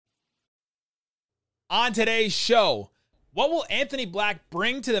On today's show, what will Anthony Black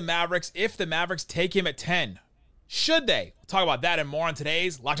bring to the Mavericks if the Mavericks take him at 10? Should they? We'll talk about that and more on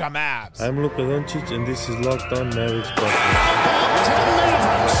today's Locked On Mavs. I'm Luka Doncic, and this is Locked On Mavericks podcast.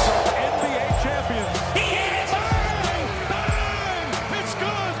 Mavericks, NBA champions. He hit it! Bang! It's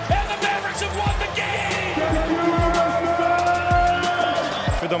good! And the Mavericks have won the game!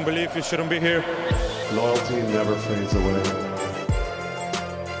 If you don't believe, you shouldn't be here. Loyalty never fades away.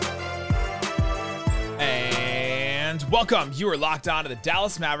 Welcome. You are locked on to the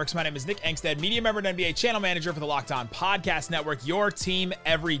Dallas Mavericks. My name is Nick Engstead, media member and NBA channel manager for the Locked On Podcast Network, your team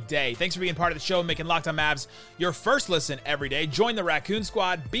every day. Thanks for being part of the show and making Locked On Mavs your first listen every day. Join the Raccoon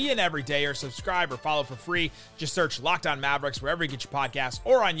Squad, be an everyday, or subscribe or follow for free. Just search Locked On Mavericks wherever you get your podcasts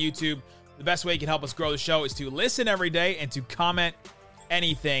or on YouTube. The best way you can help us grow the show is to listen every day and to comment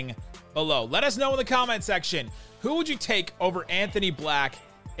anything below. Let us know in the comment section, who would you take over Anthony Black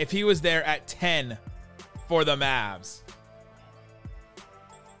if he was there at 10 for the Mavs?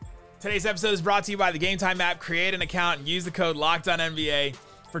 Today's episode is brought to you by the Game Time app. Create an account and use the code LOCKEDONNBA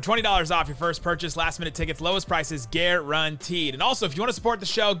for $20 off your first purchase. Last minute tickets, lowest prices guaranteed. And also, if you want to support the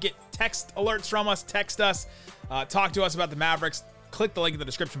show, get text alerts from us, text us, talk to us about the Mavericks. Click the link in the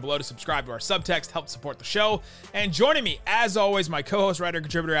description below to subscribe to our subtext, help support the show. And joining me, as always, my co-host, writer,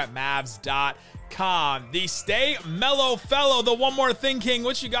 contributor at Mavs.com, the Stay Mellow Fellow, the One More Thing King.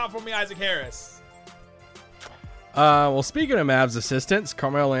 What you got for me, Isaac Harris? Well, speaking of Mavs assistants,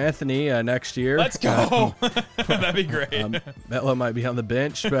 Carmelo Anthony next year. Let's go. That'd be great. Melo might be on the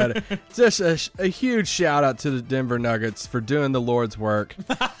bench, but just a huge shout out to the Denver Nuggets for doing the Lord's work,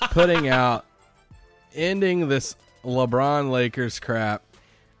 ending this LeBron Lakers crap.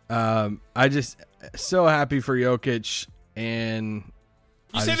 I just so happy for Jokic, and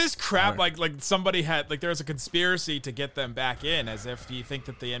you say this crap like somebody had there was a conspiracy to get them back in, as if you think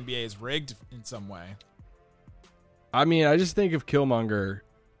that the NBA is rigged in some way. I mean, I just think of Killmonger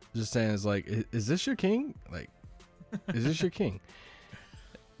just saying, is this your king? Is this your king?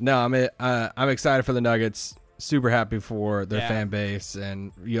 No, I'm excited for the Nuggets. Super happy for their fan base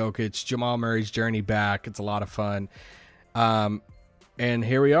and Jokic, Jamal Murray's journey back. It's a lot of fun. And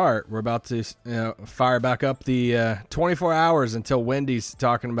here we are. We're about to fire back up the 24 hours until Wendy's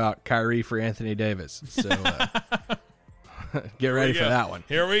talking about Kyrie for Anthony Davis. So get ready for that one.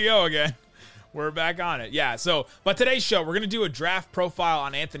 Here we go again. We're back on it. Yeah. But today's show, we're going to do a draft profile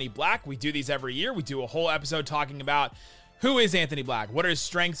on Anthony Black. We do these every year. We do a whole episode talking about who is Anthony Black? What are his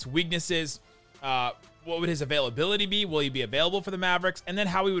strengths, weaknesses? What would his availability be? Will he be available for the Mavericks? And then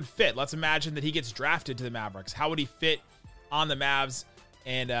how he would fit. Let's imagine that he gets drafted to the Mavericks. How would he fit on the Mavs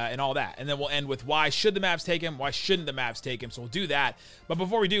and all that? And then we'll end with why should the Mavs take him? Why shouldn't the Mavs take him? So we'll do that. But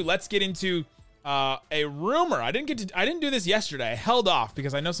before we do, let's get into a rumor. I didn't do this yesterday. I held off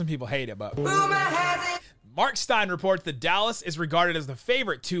because I know some people hate it, but Mark Stein reports that Dallas is regarded as the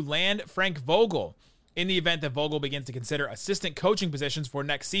favorite to land Frank Vogel in the event that Vogel begins to consider assistant coaching positions for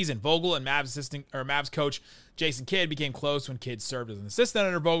next season. Vogel and Mavs coach Jason Kidd became close when Kidd served as an assistant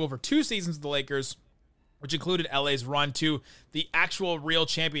under Vogel for 2 seasons with the Lakers, which included LA's run to the actual real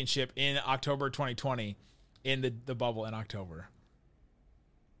championship in October 2020 in the bubble in October.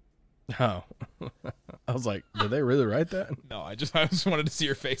 Oh, I was like, did they really write that? No, I just wanted to see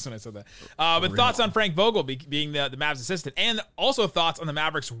your face when I said that. But thoughts on Frank Vogel being the Mavs assistant, and also thoughts on the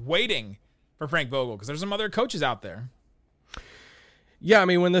Mavericks waiting for Frank Vogel, because there's some other coaches out there. Yeah, I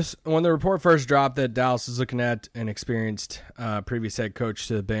mean, when the report first dropped that Dallas is looking at an experienced previous head coach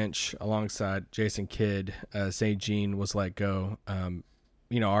to the bench alongside Jason Kidd, St. Jean was let go.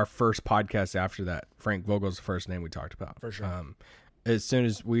 Our first podcast after that, Frank Vogel's the first name we talked about. For sure. As soon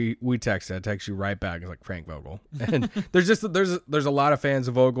as we texted, I text you right back. It's like Frank Vogel, and there's a lot of fans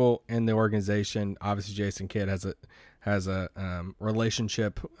of Vogel in the organization. Obviously, Jason Kidd has a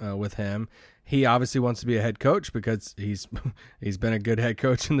relationship with him. He obviously wants to be a head coach because he's been a good head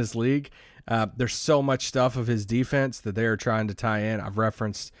coach in this league. There's so much stuff of his defense that they are trying to tie in. I've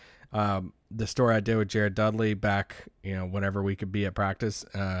referenced the story I did with Jared Dudley back, whenever we could be at practice.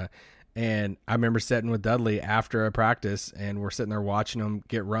 And I remember sitting with Dudley after a practice, and we're sitting there watching him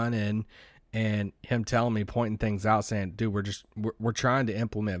get run in, and him telling me, pointing things out, saying, "Dude, we're trying to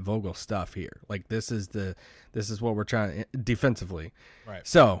implement Vogel stuff here. Like this is what we're trying defensively." Right.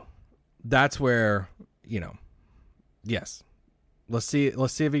 So that's where yes, let's see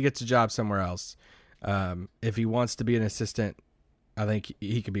if he gets a job somewhere else. If he wants to be an assistant, I think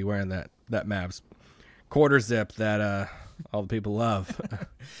he could be wearing that Mavs quarter zip that all the people love.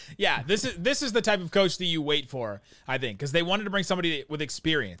 Yeah, this is the type of coach that you wait for, I think, because they wanted to bring somebody with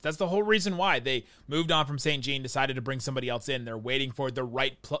experience. That's the whole reason why they moved on from St. Jean, decided to bring somebody else in. They're waiting for the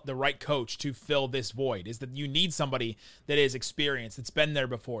right coach to fill this void. Is that you need somebody that is experienced, that's been there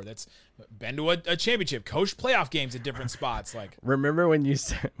before, that's been to a championship, coached playoff games at different spots. Like, remember when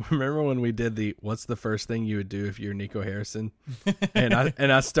we did the what's the first thing you would do if you're Nico Harrison, and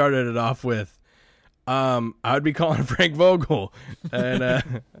I started it off with, I would be calling Frank Vogel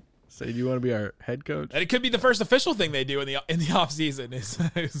and say, do you want to be our head coach? And it could be the first official thing they do in the off season is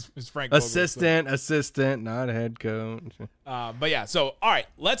Frank Vogel. Assistant, not head coach. But yeah, so all right,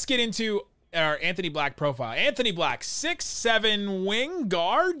 let's get into our Anthony Black profile. Anthony Black, 6'7" wing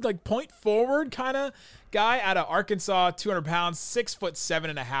guard, like point forward kind of guy out of Arkansas, 200 pounds,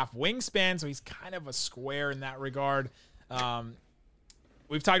 6'7.5" wingspan. So he's kind of a square in that regard.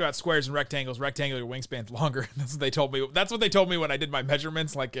 We've talked about squares and rectangles. Rectangular wingspan's longer. That's what they told me. That's what they told me when I did my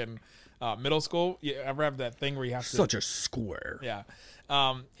measurements, like in middle school. You ever have that thing where you have to such a square? Yeah.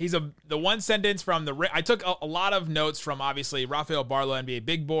 He's the one sentence from I took a lot of notes from obviously Rafael Barlow, NBA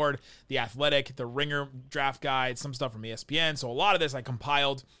Big Board, The Athletic, the Ringer draft guide, some stuff from ESPN. So a lot of this I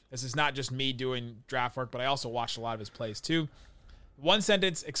compiled. This is not just me doing draft work, but I also watched a lot of his plays too. One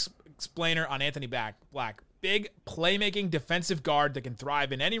sentence explainer on Anthony Black. Big playmaking defensive guard that can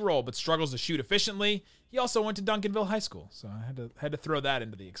thrive in any role but struggles to shoot efficiently. He also went to Duncanville High School, so I had to throw that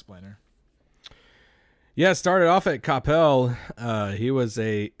into the explainer. Yeah, started off at Coppell. He was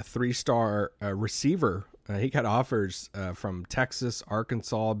a 3-star receiver. He got offers from Texas,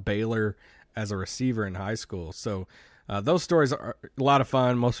 Arkansas, Baylor as a receiver in high school. So those stories are a lot of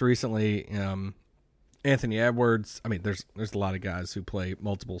fun. Most recently, Anthony Edwards. I mean, there's a lot of guys who play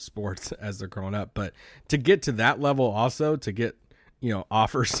multiple sports as they're growing up, but to get to that level, also to get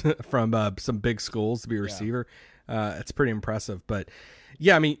offers from some big schools to be a receiver, it's pretty impressive. But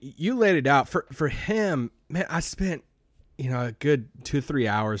yeah, I mean, you laid it out for him, man. I spent a good 2-3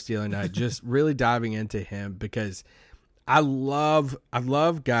 hours the other night just really diving into him because I love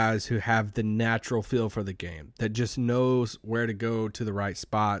guys who have the natural feel for the game, that just knows where to go to the right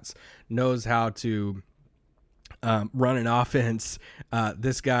spots, knows how to run an offense.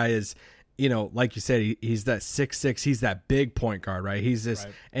 This guy is, like you said, he's that 6'6", he's that big point guard, right? He's this,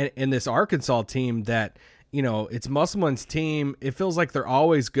 right. And this Arkansas team that, it's Musselman's team. It feels like they're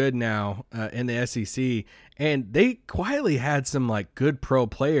always good now in the SEC, and they quietly had some like good pro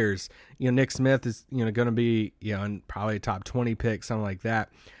players. Nick Smith is going to be probably a top 20 pick, something like that.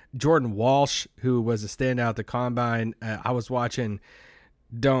 Jordan Walsh, who was a standout at the combine. I was watching.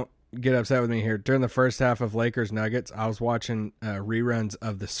 Don't get upset with me here. During the first half of Lakers Nuggets, I was watching reruns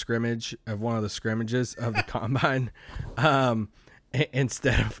of the scrimmage of one of the scrimmages of the combine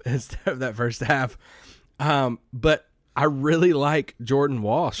instead of that first half. But I really like Jordan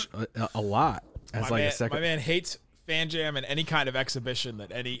Walsh a lot as a second. My man hates fan jam and any kind of exhibition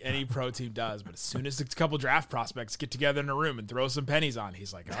that any pro team does. But as soon as a couple draft prospects get together in a room and throw some pennies on,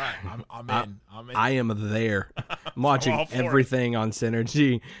 he's like, all right, I'm in. I am there. I'm watching everything on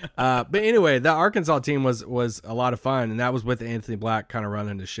Synergy. But anyway, the Arkansas team was a lot of fun, and that was with Anthony Black kind of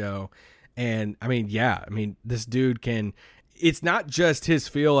running the show. And I mean, this dude can. It's not just his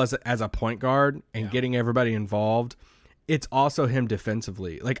feel as a point guard and getting everybody involved. It's also him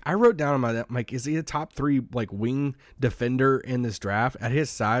defensively. Like I wrote down on I'm like, is he a top 3 like wing defender in this draft at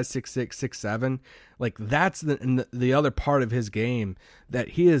his size, 6'6", 6'7"? Like that's the other part of his game, that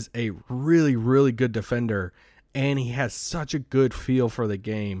he is a really, really good defender, and he has such a good feel for the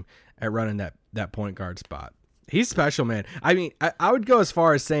game at running that point guard spot. He's special, man. I mean, I would go as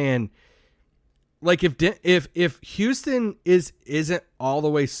far as saying, like if Houston isn't all the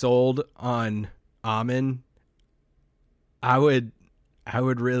way sold on Amin, I would have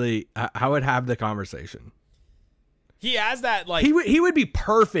the conversation. He has that like he would be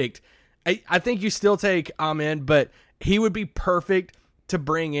perfect. I think you still take Amin, but he would be perfect to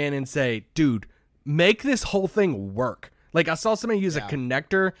bring in and say, dude, make this whole thing work. Like I saw somebody use a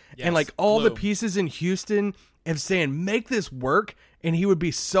connector and like all the pieces in Houston and saying, make this work. And he would be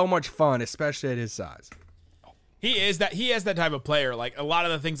so much fun, especially at his size. He has that type of player. Like a lot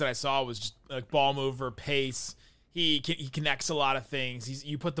of the things that I saw was just like ball mover, pace. He connects a lot of things.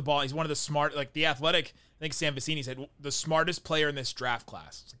 You put the ball. He's one of the smart, like The Athletic. I think Sam Vecini said the smartest player in this draft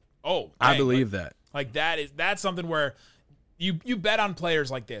class. Like, oh, dang. I believe that. Like that's something where you bet on players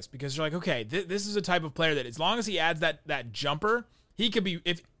like this because you're like, okay, this is a type of player that as long as he adds that jumper, he could be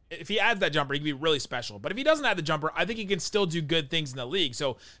if he adds that jumper, he can be really special. But if he doesn't add the jumper, I think he can still do good things in the league.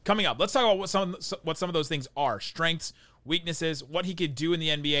 So coming up, let's talk about what some of those things are: strengths, weaknesses, what he could do in the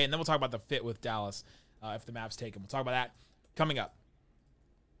NBA, and then we'll talk about the fit with Dallas if the Mavs take him. We'll talk about that coming up.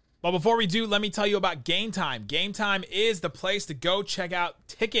 But before we do, let me tell you about Game Time. Game Time is the place to go check out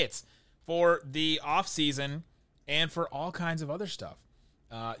tickets for the off season and for all kinds of other stuff.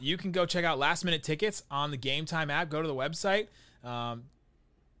 You can go check out last minute tickets on the Game Time app. Go to the website.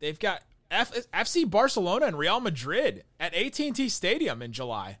 They've got FC Barcelona and Real Madrid at AT&T Stadium in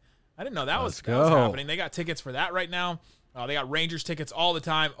July. I didn't know that was happening. They got tickets for that right now. They got Rangers tickets all the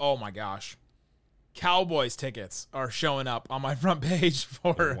time. Oh my gosh. Cowboys tickets are showing up on my front page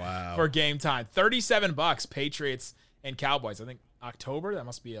for Game Time. $37 Patriots and Cowboys. I think October. That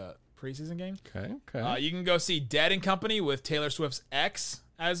must be a preseason game. Okay. You can go see Dead and Company with Taylor Swift's ex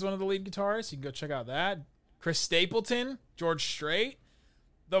as one of the lead guitarists. You can go check out that. Chris Stapleton, George Strait.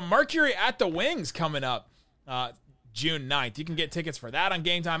 The Mercury at the Wings coming up June 9th. You can get tickets for that on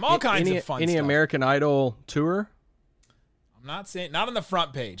Game Time. All kinds of fun stuff. Any American Idol tour? I'm not saying, not on the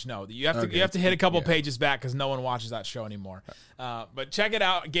front page. No, you have to hit a couple pages back because no one watches that show anymore. But check it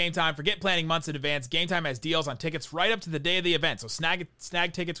out, Game Time. Forget planning months in advance. Game Time has deals on tickets right up to the day of the event. So snag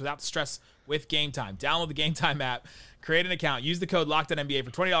tickets without the stress with Game Time. Download the Game Time app, create an account, use the code LOCKEDONNBA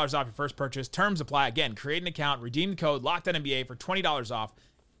for $20 off your first purchase. Terms apply. Again, create an account, redeem the code LOCKEDONNBA for $20 off.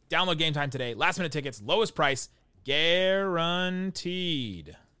 Download Game Time today. Last minute tickets, lowest price,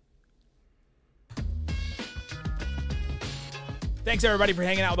 guaranteed. Thanks, everybody, for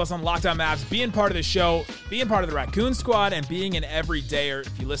hanging out with us on Locked On Mavs, being part of the show, being part of the Raccoon Squad, and being an everydayer.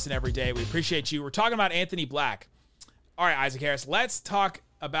 If you listen every day, we appreciate you. We're talking about Anthony Black. All right, Isaac Harris, let's talk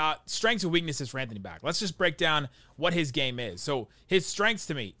about strengths and weaknesses for Anthony Black. Let's just break down what his game is. So his strengths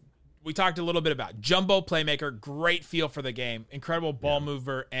to me, we talked a little bit about jumbo playmaker, great feel for the game, incredible ball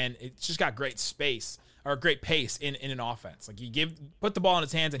mover, and it's just got great space or great pace in an offense. Like put the ball in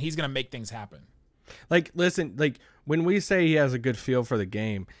his hands, and he's going to make things happen. Like, listen, like when we say he has a good feel for the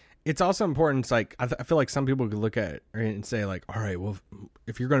game, it's also important. It's like, I feel like some people could look at it and say like, all right, well,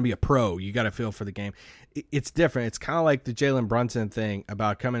 if you're going to be a pro, you got to feel for the game. It's different. It's kind of like the Jalen Brunson thing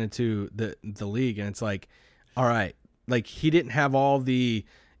about coming into the league. And it's like, all right, like he didn't have all the,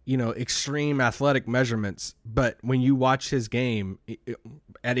 extreme athletic measurements, but when you watch his game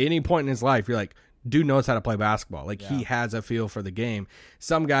at any point in his life, you're like, dude knows how to play basketball. Like he has a feel for the game.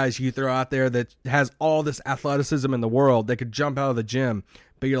 Some guys you throw out there that has all this athleticism in the world, they could jump out of the gym,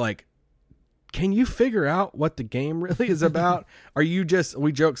 but you're like, can you figure out what the game really is about? Are you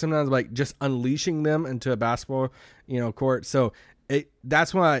we joke sometimes like just unleashing them into a basketball, court. So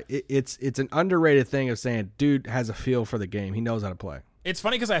that's why it's an underrated thing of saying, dude has a feel for the game. He knows how to play. It's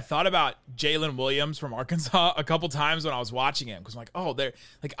funny because I thought about Jalen Williams from Arkansas a couple times when I was watching him, because I'm like, oh, they're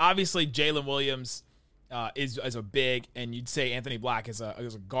like, obviously Jalen Williams is a big, and you'd say Anthony Black is a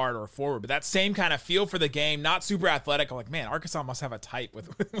guard or a forward, but that same kind of feel for the game, not super athletic. I'm like, man, Arkansas must have a type with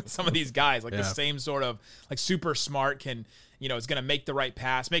some of these guys, like the same sort of like super smart, can is going to make the right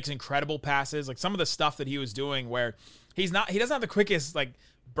pass, makes incredible passes, like some of the stuff that he was doing where he doesn't have the quickest like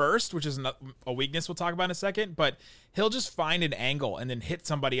burst, which is a weakness we'll talk about in a second, but he'll just find an angle and then hit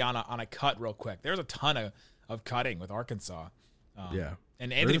somebody on a cut real quick. There's a ton of cutting with Arkansas.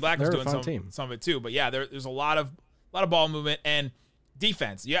 And Anthony Black was doing some of it too. But there's a lot of ball movement and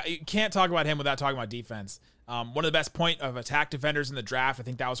defense. Yeah, you can't talk about him without talking about defense. One of the best point of attack defenders in the draft. I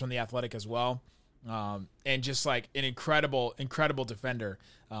think that was from the Athletic as well. And just like an incredible defender.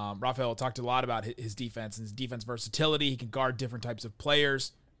 Raphael talked a lot about his defense and his defense versatility. He can guard different types of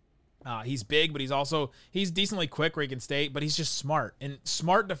players. He's big, but he's decently quick where he can stay, but he's just smart. And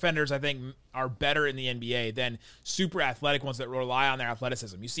smart defenders, I think, are better in the NBA than super athletic ones that rely on their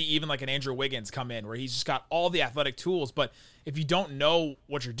athleticism. You see even like an Andrew Wiggins come in where he's just got all the athletic tools, but if you don't know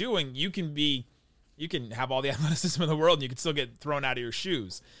what you're doing, you can have all the athleticism in the world and you can still get thrown out of your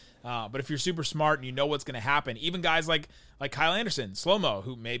shoes. But if you're super smart and you know what's going to happen, even guys like Kyle Anderson, Slow-Mo,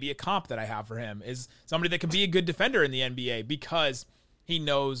 who may be a comp that I have for him, is somebody that can be a good defender in the NBA because he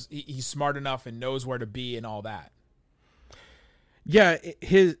knows he's smart enough and knows where to be and all that. Yeah,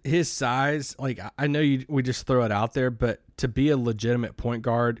 his size, like I know we just throw it out there, but to be a legitimate point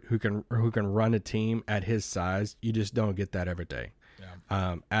guard who can run a team at his size, you just don't get that every day.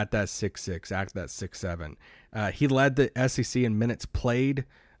 Yeah. At that 6'6", at that 6'7", he led the SEC in minutes played.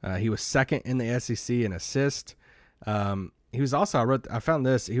 He was second in the SEC in assist. He was also, I found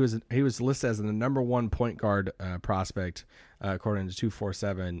this, he was listed as the number one point guard prospect according to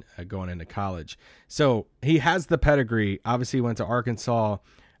 247 going into college. So he has the pedigree. Obviously he went to Arkansas,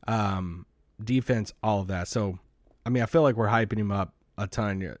 defense, all of that. So, I mean, I feel like we're hyping him up a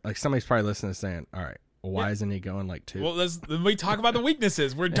ton. Like somebody's probably listening saying, all right, well, why isn't he going like 2? Well, we talk about the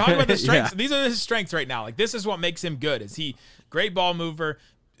weaknesses. We're talking about the strengths. These are his strengths right now. Like this is what makes him good. Is he great ball mover,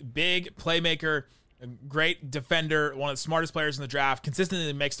 big playmaker, A great defender, one of the smartest players in the draft,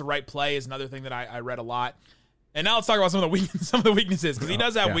 consistently makes the right play is another thing that I read a lot. And now let's talk about some of the weaknesses, because he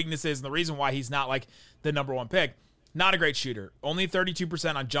does have weaknesses, and the reason why he's not like the number one pick. Not a great shooter. Only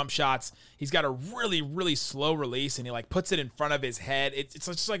 32% on jump shots. He's got a really, really slow release, and he like puts it in front of his head. It's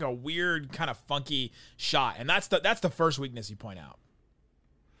just like a weird kind of funky shot, and that's the first weakness you point out.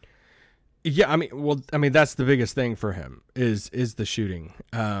 Yeah, I mean, that's the biggest thing for him is the shooting.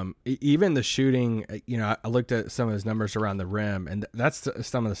 Even the shooting, I looked at some of his numbers around the rim, and that's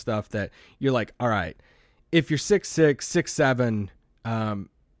some of the stuff that you're like, all right, if you're 6'6", 6'7",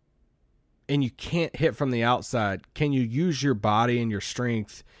 and you can't hit from the outside, can you use your body and your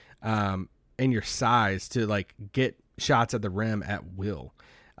strength and your size to like get shots at the rim at will?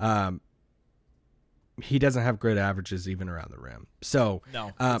 He doesn't have great averages even around the rim. So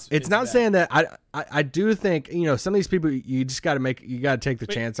no, it's not bad. Saying that I do think, some of these people you just got to take the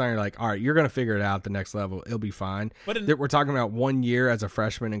chance on. You're like, all right, you're going to figure it out at the next level. It'll be fine. But we're talking about 1 year as a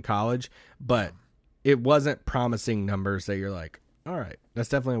freshman in college, but it wasn't promising numbers that you're like, all right, that's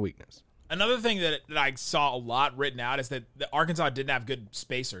definitely a weakness. Another thing that I saw a lot written out is that the Arkansas didn't have good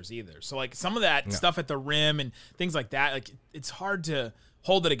spacers either. So like some of that stuff at the rim and things like that, like it's hard to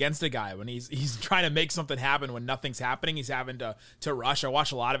hold it against a guy when he's trying to make something happen when nothing's happening. He's having to rush. I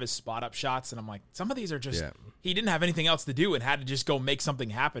watched a lot of his spot up shots, and I'm like, some of these are just he didn't have anything else to do and had to just go make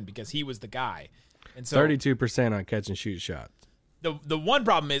something happen because he was the guy. And so 32% on catch and shoot shots. The one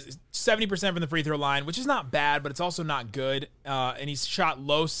problem is 70% from the free throw line, which is not bad, but it's also not good. And he's shot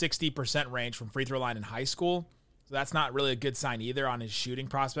low 60% range from free throw line in high school. So that's not really a good sign either on his shooting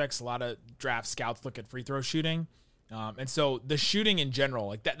prospects. A lot of draft scouts look at free throw shooting. And so the shooting in general,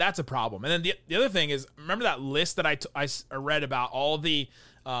 like that's a problem. And then the other thing is, remember that list that I read about all the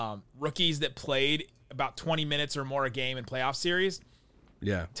rookies that played about 20 minutes or more a game in playoff series?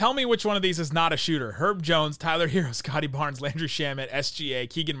 Yeah. Tell me which one of these is not a shooter. Herb Jones, Tyler Hero, Scotty Barnes, Landry Shamet, SGA,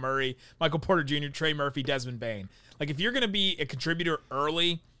 Keegan Murray, Michael Porter Jr., Trey Murphy, Desmond Bane. Like if you're going to be a contributor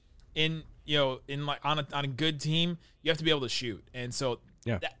early on a good team, you have to be able to shoot. And so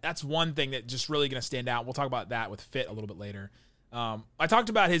that's one thing that just really going to stand out. We'll talk about that with fit a little bit later. I talked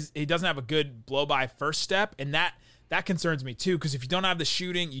about he doesn't have a good blow by first step, and that concerns me too, because if you don't have the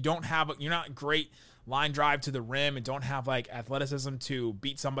shooting, you're not great line drive to the rim and don't have like athleticism to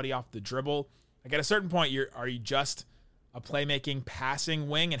beat somebody off the dribble. Like at a certain point, are you just a playmaking passing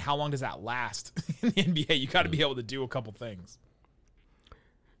wing, and how long does that last in the NBA? You got to be able to do a couple things.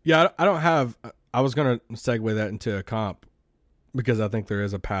 Yeah, I was going to segue that into a comp because I think there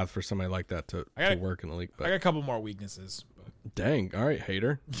is a path for somebody like that to work in the league. But I got a couple more weaknesses. Dang. All right,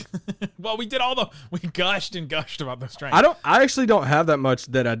 hater. Well, we gushed and gushed about those strengths. I actually don't have that much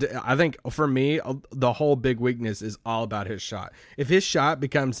that I did. I think for me, the whole big weakness is all about his shot. If his shot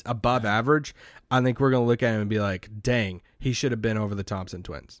becomes above average, I think we're going to look at him and be like, dang, he should have been over the Thompson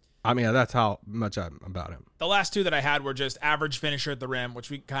twins. I mean, that's how much I'm about him. The last two that I had were just average finisher at the rim,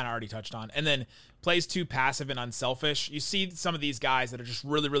 which we kind of already touched on, and then plays too passive and unselfish. You see some of these guys that are just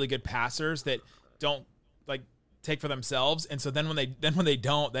really, really good passers that don't like take for themselves, and so then when they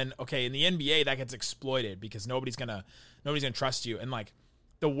don't, then okay, in the NBA that gets exploited because nobody's gonna trust you. And like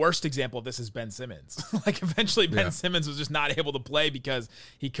the worst example of this is Ben Simmons. Like eventually Ben Simmons was just not able to play because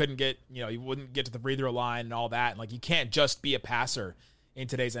he couldn't get, he wouldn't get to the free throw line and all that. And like you can't just be a passer in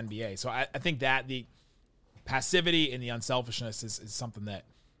today's NBA. So I think that the passivity and the unselfishness is something that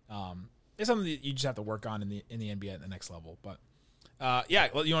is something that you just have to work on in the NBA at the next level. But you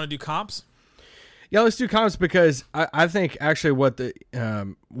want to do comps? Yeah, let's do comps because I think actually what the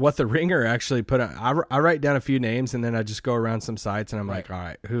Ringer actually put on. I write down a few names and then I just go around some sites and I'm like, all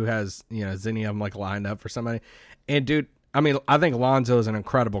right, who has is any of them like lined up for somebody? And dude, I mean, I think Lonzo is an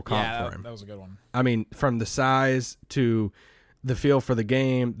incredible comp for him. That was a good one. I mean, from the size to the feel for the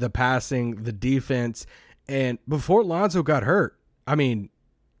game, the passing, the defense, and before Lonzo got hurt, I mean,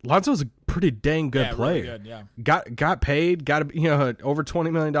 Lonzo's a pretty dang good player. Really good, yeah. Got paid, got over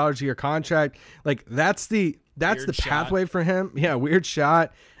 $20 million a year contract. Like that's the pathway for him. Yeah, weird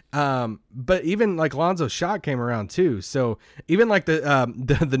shot. But even like Lonzo's shot came around too. So even like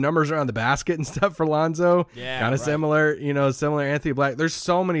the numbers around the basket and stuff for Lonzo, kind of similar. Similar Anthony Black. There's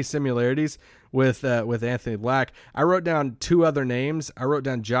so many similarities with Anthony Black. I wrote down two other names. I wrote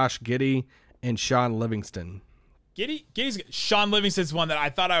down Josh Giddey and Sean Livingston. Sean Livingston's one that I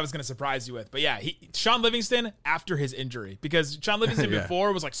thought I was going to surprise you with. But yeah, Sean Livingston after his injury, because Sean Livingston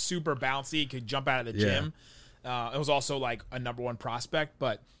before was like super bouncy, could jump out of the gym. It was also like a number one prospect,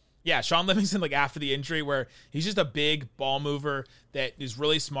 but Yeah, Sean Livingston, like after the injury, where he's just a big ball mover that is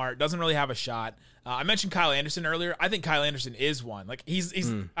really smart, doesn't really have a shot. I mentioned Kyle Anderson earlier. I think Kyle Anderson is one. Like he's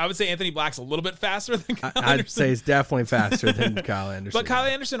I would say Anthony Black's a little bit faster than Kyle Anderson. I'd say he's definitely faster than Kyle Anderson. But Kyle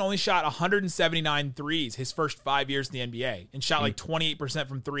Anderson only shot 179 threes his first 5 years in the NBA and shot like 28%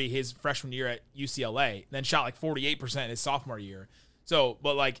 from three his freshman year at UCLA, then shot like 48% his sophomore year. So,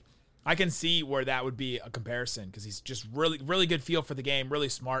 but like I can see where that would be a comparison because he's just really good feel for the game, really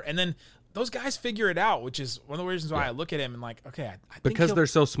smart. And then those guys figure it out, which is one of the reasons why I look at him and like, okay, I think because they're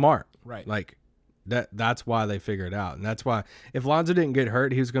so smart. Right. Like that's why they figure it out. And that's why if Lonzo didn't get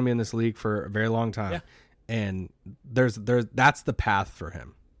hurt, he was going to be in this league for a very long time. Yeah. And there's that's the path for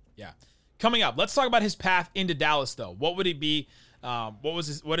him. Yeah. Coming up, let's talk about his path into Dallas though. What would he be?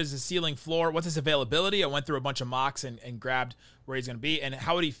 What is his ceiling floor? What's his availability? I went through a bunch of mocks and grabbed where he's going to be and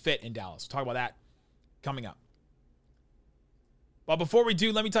how would he fit in Dallas? We'll talk about that coming up. But before we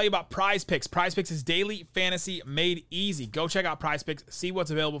do, let me tell you about Prize Picks. Prize Picks is daily fantasy made easy. Go check out Prize Picks. See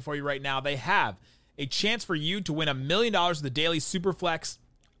what's available for you right now. They have a chance for you to win $1 million with the daily Superflex.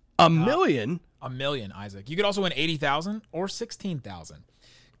 $1 million? $1 million, Isaac. You could also win 80,000 or 16,000.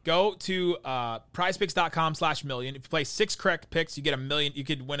 Go to prizepicks.com/million. If you play 6 correct picks, you get $1 million. You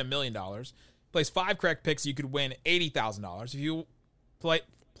could win $1 million. Place 5 correct picks, you could win $80,000. If you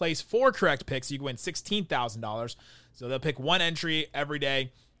place 4 correct picks, you can win $16,000. So they'll pick one entry every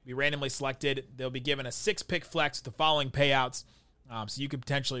day, be randomly selected. They'll be given a 6-pick flex with the following payouts. So you could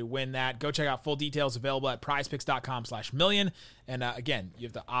potentially win that. Go check out full details available at prizepicks.com/million. And again, you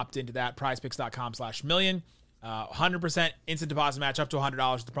have to opt into that, prizepicks.com/million. 100% instant deposit match up to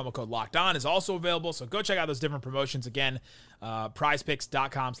 $100. The promo code Locked On is also available. So go check out those different promotions. Again,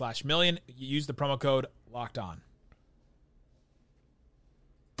 prizepicks.com/million. Use the promo code Locked On.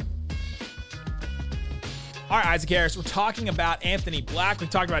 All right, Isaac Harris, we're talking about Anthony Black. We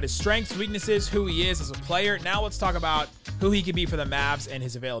talked about his strengths, weaknesses, who he is as a player. Now let's talk about who he could be for the Mavs and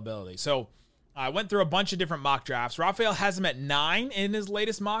his availability. So I went through a bunch of different mock drafts. Raphael has him at 9 in his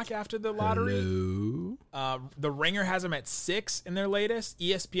latest mock after the lottery. The Ringer has him at 6 in their latest.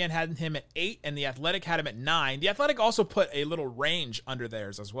 ESPN had him at 8, and The Athletic had him at 9. The Athletic also put a little range under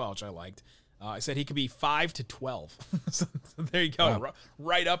theirs as well, which I liked. I said he could be 5 to 12. So there you go, wow.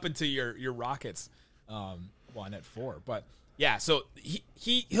 Right up into your Rockets. One at 4, but yeah, so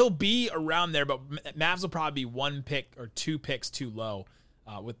he'll be around there, but Mavs will probably be 1 pick or 2 picks too low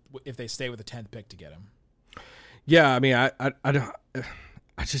if they stay with the 10th pick to get him. Yeah, I mean, I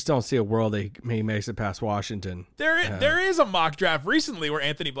just don't see a world that he makes it past Washington. There is a mock draft recently where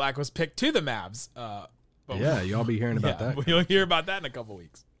Anthony Black was picked to the Mavs. But yeah, you'll be hearing about that. We'll hear about that in a couple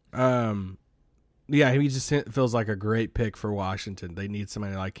weeks. Yeah, he just feels like a great pick for Washington. They need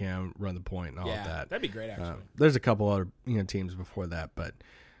somebody like him, run the point and all of that. That'd be great, actually. There's a couple other teams before that, but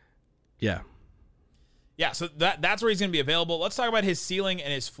yeah. Yeah, so that's where he's going to be available. Let's talk about his ceiling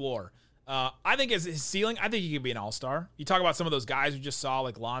and his floor. I think his ceiling, I think he could be an all-star. You talk about some of those guys we just saw,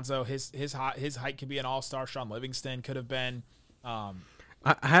 like Lonzo, his height could be an all-star. Sean Livingston could have been. I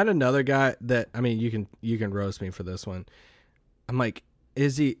had another guy that, I mean, you can roast me for this one. I'm like,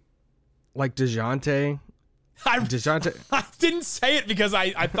 is he like DeJounte? I didn't say it because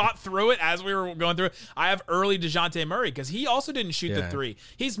I thought through it as we were going through it. I have early DeJounte Murray because he also didn't shoot the 3.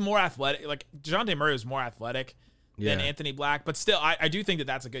 He's more athletic. Like DeJounte Murray was more athletic than Anthony Black, but still, I do think that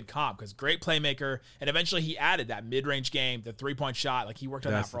that's a good comp because great playmaker, and eventually he added that mid-range game, the 3-point shot. Like he worked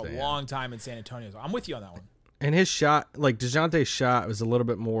on that for a long time in San Antonio. So I'm with you on that one. And his shot, like DeJounte's shot, was a little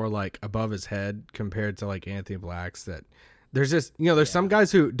bit more like above his head compared to like Anthony Black's. That there's just there's some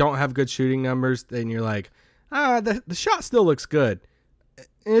guys who don't have good shooting numbers, and you're like, the shot still looks good.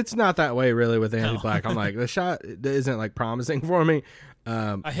 It's not that way really with Anthony Black. I'm like, the shot isn't like promising for me.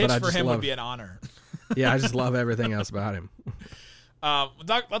 A hitch for him would be an honor. Yeah, I just love everything else about him.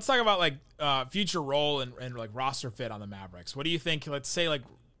 Let's talk about like future role and like roster fit on the Mavericks. What do you think? Let's say like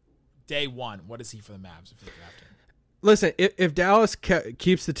day one, what is he for the Mavs if they draft him? Listen, if Dallas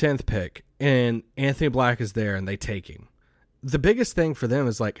keeps the 10th pick and Anthony Black is there and they take him, the biggest thing for them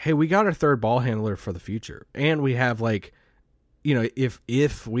is like, hey, we got our third ball handler for the future, and we have like,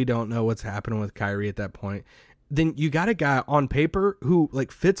 if we don't know what's happening with Kyrie at that point, then you got a guy on paper who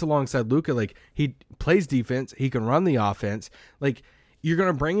like fits alongside Luka. Like he plays defense, he can run the offense. Like you're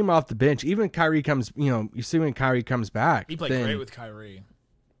gonna bring him off the bench. Even Kyrie comes, you see when Kyrie comes back, he played great with Kyrie.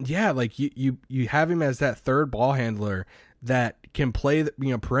 Yeah, like you have him as that third ball handler that can play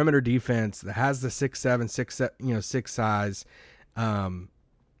the perimeter defense, that has the 6'7", 6 size. I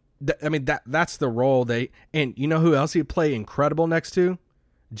mean that's the role and you know who else he'd play incredible next to?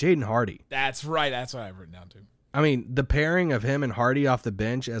 Jaden Hardy. That's right. That's what I've written down too. I mean, the pairing of him and Hardy off the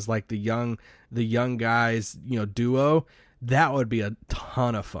bench as like the young guys, duo, that would be a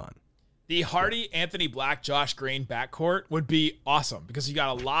ton of fun. The Hardy, Anthony Black, Josh Green backcourt would be awesome because you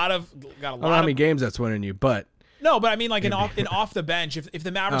got a lot of. I don't know how many games that's winning you, but. No, but I mean, like, off the bench, if the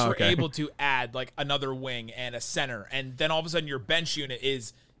Mavericks were able to add, like, another wing and a center, and then all of a sudden your bench unit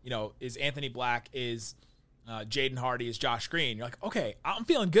is Anthony Black, is Jaden Hardy, is Josh Green, you're like, okay, I'm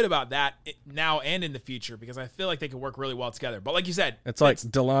feeling good about that now and in the future because I feel like they could work really well together. But like you said... It's like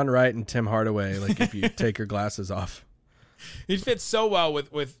DeLon Wright and Tim Hardaway, like, if you take your glasses off. He fits so well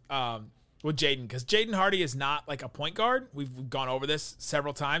with Jaden, because Jaden Hardy is not like a point guard. We've gone over this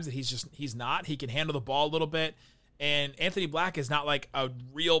several times that he's not. He can handle the ball a little bit. And Anthony Black is not like a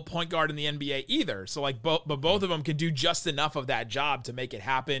real point guard in the NBA either. So like both of them can do just enough of that job to make it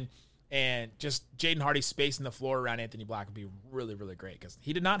happen. And just Jaden Hardy spacing the floor around Anthony Black would be really, really great because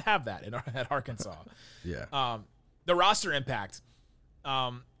he did not have that at Arkansas. Yeah. The roster impact.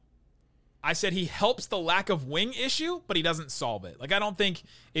 I said he helps the lack of wing issue, but he doesn't solve it. Like, I don't think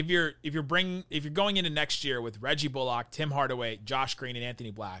if you're going into next year with Reggie Bullock, Tim Hardaway, Josh Green, and Anthony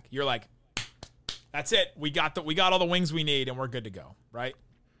Black, you're like, that's it. We got all the wings we need, and we're good to go, right?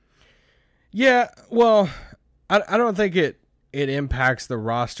 Yeah. Well, I don't think it impacts the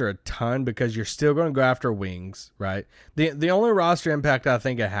roster a ton because you're still going to go after wings, right? The only roster impact I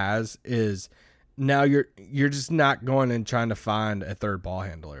think it has is now you're just not going and trying to find a third ball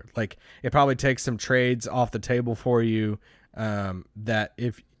handler. Like, it probably takes some trades off the table for you. That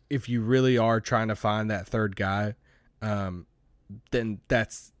if you really are trying to find that third guy, then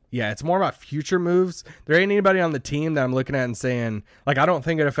it's more about future moves. There ain't anybody on the team that I'm looking at and saying, like, I don't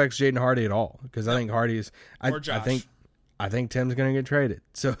think it affects Jaden Hardy at all because I think Hardy's. I think Tim's going to get traded.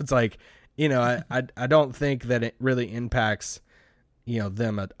 So it's like, I don't think that it really impacts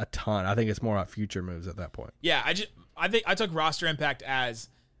them a ton. I think it's more about future moves at that point. Yeah, I think I took roster impact as,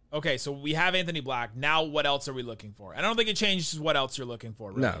 okay, so we have Anthony Black. Now what else are we looking for? And I don't think it changes what else you're looking for.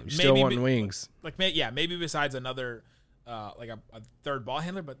 Really. No, you're still wanting wings. Like, maybe besides another, like a third ball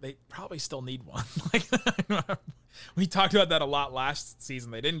handler, but they probably still need one. Like, we talked about that a lot last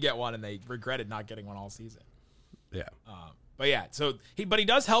season. They didn't get one, and they regretted not getting one all season. Yeah. But yeah, so he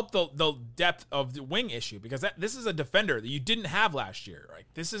does help the depth of the wing issue because this is a defender that you didn't have last year. Right?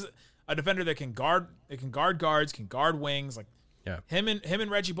 This is a defender that can guard guards, can guard wings. Like, yeah, him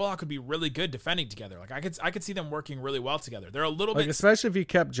and Reggie Bullock could be really good defending together. Like, I could see them working really well together. They're a little bit, especially if you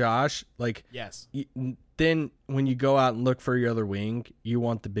kept Josh. Like, yes, then when you go out and look for your other wing, you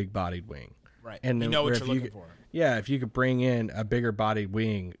want the big bodied wing, right? And you know what you're looking for. Yeah, if you could bring in a bigger bodied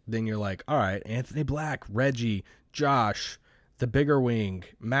wing, then you're like, all right, Anthony Black, Reggie, Josh, the bigger wing,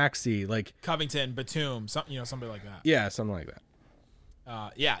 Maxey, like Covington, Batum, something like that. Yeah, something like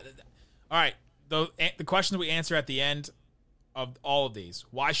that. Yeah. All right. The questions we answer at the end of all of these: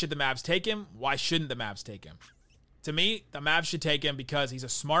 why should the Mavs take him? Why shouldn't the Mavs take him? To me, the Mavs should take him because he's a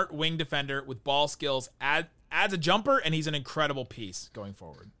smart wing defender with ball skills, adds a jumper, and he's an incredible piece going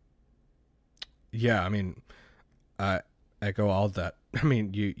forward. Yeah, I mean, I echo all that. I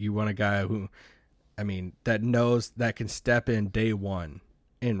mean, you want a guy who, that knows, that can step in day one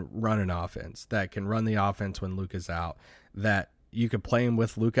and run an offense, that can run the offense when Luka's out, that you could play him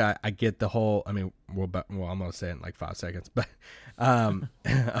with Luka. I get the whole, I'm going to say it in like 5 seconds, but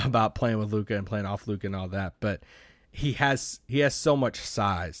about playing with Luka and playing off Luka and all that. But he has so much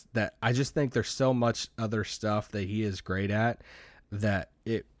size that I just think there's so much other stuff that he is great at that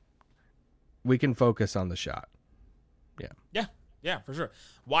we can focus on the shot. Yeah, for sure.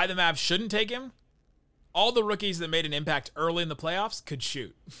 Why the Mavs shouldn't take him? All the rookies that made an impact early in the playoffs could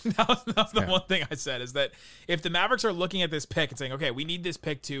shoot. that was the one thing I said, is that if the Mavericks are looking at this pick and saying, okay, we need this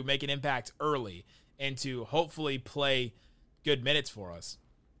pick to make an impact early and to hopefully play good minutes for us,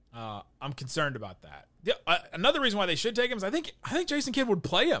 I'm concerned about that. Another reason why they should take him is I think Jason Kidd would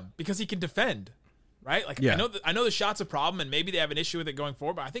play him because he can defend, right? Like, yeah. I know the shot's a problem and maybe they have an issue with it going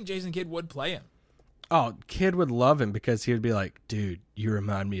forward, but I think Jason Kidd would play him. Oh, Kidd would love him because he would be like, dude, you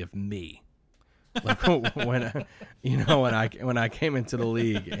remind me of me. Like when I came into the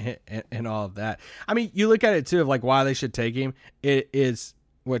league and all of that. I mean, you look at it too of like why they should take him. It is,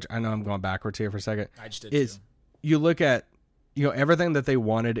 which I know I'm going backwards here for a second. I just did too. You look at everything that they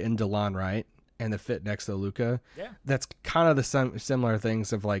wanted in DeLon Wright and the fit next to Luka. Yeah, that's kind of the similar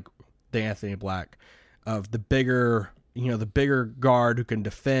things of like the Anthony Black, of the bigger guard who can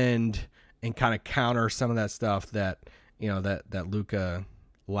defend and kind of counter some of that stuff that that Luka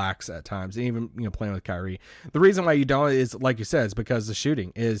lacks at times, even playing with Kyrie. The reason why you don't is, like you said, is because the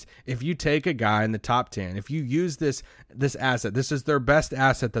shooting is. If you take a guy in the top 10, if you use this asset, this is their best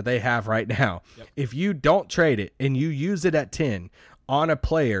asset that they have right now. Yep. If you don't trade it and you use it at 10 on a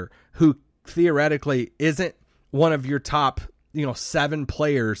player who theoretically isn't one of your top 7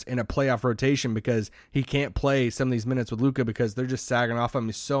 players in a playoff rotation, because he can't play some of these minutes with Luka because they're just sagging off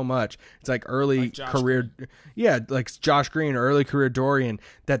him so much. It's like early career, like Josh Green or early career Dorian,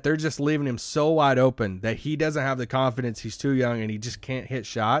 that they're just leaving him so wide open that he doesn't have the confidence. He's too young and he just can't hit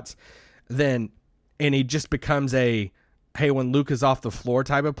shots. And he just becomes a, hey, when Luka's off the floor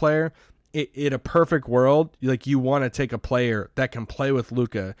type of player. In a perfect world, like, you want to take a player that can play with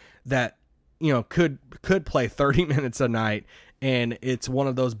Luka, that could play 30 minutes a night, and it's one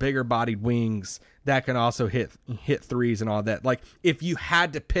of those bigger bodied wings that can also hit threes and all that. Like, if you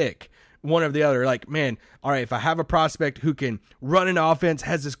had to pick one or the other, like, man, all right, if I have a prospect who can run an offense,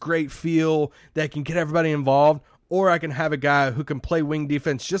 has this great feel that can get everybody involved, or I can have a guy who can play wing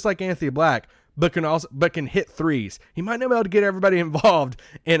defense just like Anthony Black, but can hit threes. He might not be able to get everybody involved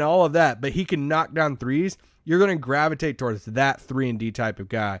in all of that, but he can knock down threes. You're going to gravitate towards that 3-and-D type of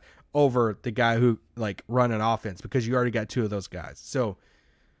guy over the guy who like run an offense, because you already got 2 of those guys. So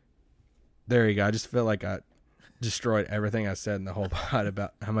there you go. I just feel like I destroyed everything I said in the whole pod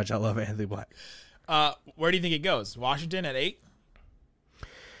about how much I love Anthony Black. Where do you think it goes? Washington at 8?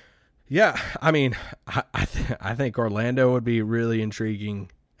 Yeah, I mean, I think Orlando would be really intriguing.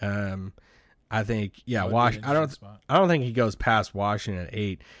 I think, I don't think he goes past Washington at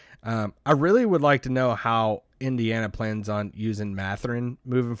 8. I really would like to know how Indiana plans on using Mathurin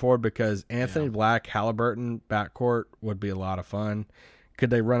moving forward, because Anthony Black, Halliburton backcourt would be a lot of fun. Could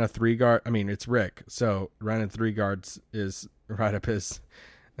they run a 3-guard? I mean, it's Rick, so running 3 guards is right up his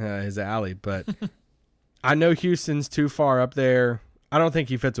alley. But I know Houston's too far up there. I don't think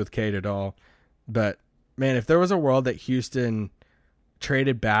he fits with Cade at all. But man, if there was a world that Houston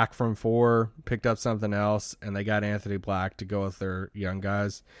traded back from 4, picked up something else, and they got Anthony Black to go with their young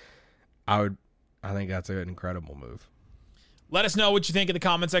guys, I think that's an incredible move. Let us know what you think in the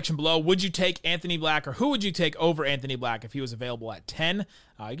comment section below. Would you take Anthony Black, or who would you take over Anthony Black if he was available at 10?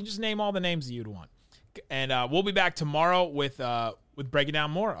 You can just name all the names that you'd want. And we'll be back tomorrow with breaking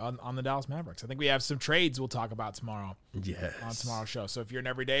down more on the Dallas Mavericks. I think we have some trades we'll talk about tomorrow. Yes. On tomorrow's show. So if you're an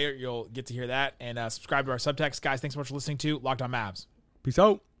everydayer, you'll get to hear that. And subscribe to our subtext. Guys, thanks so much for listening to Locked On Mavs. Peace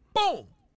out. Boom.